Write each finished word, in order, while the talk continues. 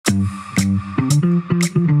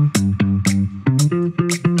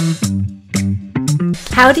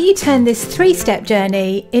How do you turn this 3-step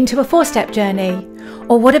journey into a 4-step journey?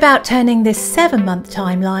 Or what about turning this 7-month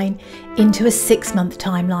timeline into a 6-month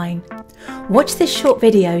timeline? Watch this short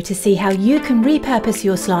video to see how you can repurpose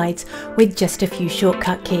your slides with just a few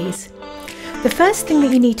shortcut keys. The first thing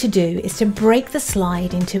that you need to do is to break the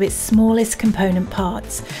slide into its smallest component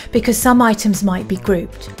parts, because some items might be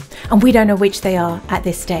grouped and we don't know which they are at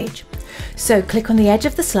this stage. So click on the edge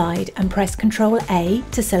of the slide and press Ctrl A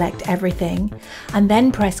to select everything, and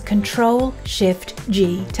then press Ctrl Shift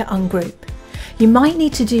G to ungroup. You might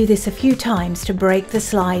need to do this a few times to break the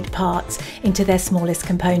slide parts into their smallest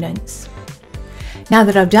components. Now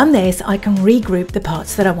that I've done this, I can regroup the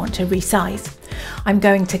parts that I want to resize. I'm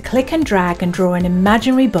going to click and drag and draw an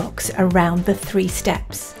imaginary box around the 3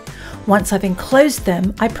 steps. Once I've enclosed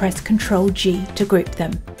them, I press Ctrl G to group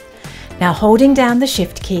them. Now, holding down the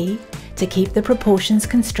Shift key to keep the proportions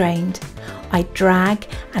constrained, I drag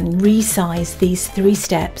and resize these 3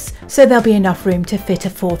 steps so there'll be enough room to fit a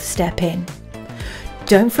 4th step in.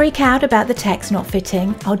 Don't freak out about the text not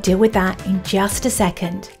fitting, I'll deal with that in just a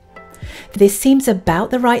second. This seems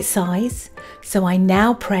about the right size, so I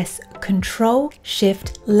now press Ctrl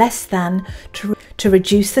Shift less than to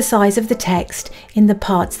reduce the size of the text in the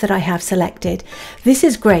parts that I have selected. This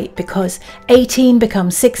is great because 18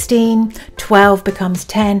 becomes 16, 12 becomes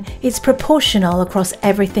 10. It's proportional across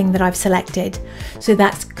everything that I've selected. So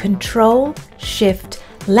that's Ctrl Shift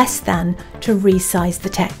less than to resize the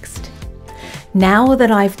text. Now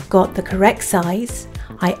that I've got the correct size,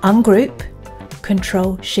 I ungroup,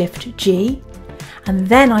 Ctrl Shift G, and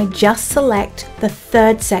then I just select the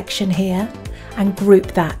 3rd section here and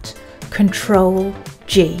group that, Ctrl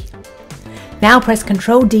G. Now press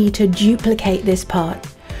Ctrl D to duplicate this part,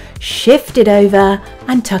 shift it over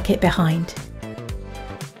and tuck it behind.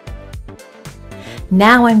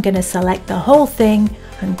 Now I'm going to select the whole thing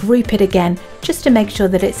and group it again just to make sure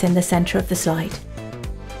that it's in the center of the slide.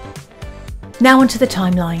 Now onto the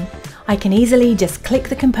timeline. I can easily just click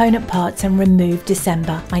the component parts and remove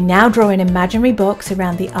December. I now draw an imaginary box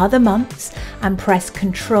around the other months and press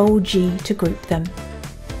Ctrl G to group them.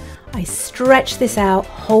 I stretch this out,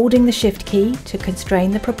 holding the Shift key to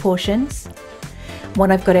constrain the proportions.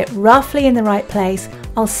 When I've got it roughly in the right place,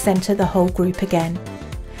 I'll center the whole group again.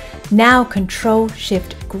 Now Ctrl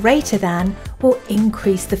Shift greater than will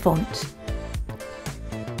increase the font.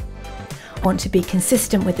 I want to be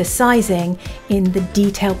consistent with the sizing in the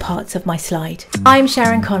detail parts of my slide. I'm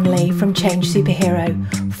Sharon Connolly from Change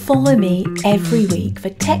Superhero. Follow me every week for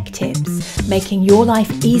tech tips, making your life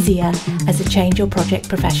easier as a change or project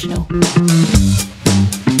professional.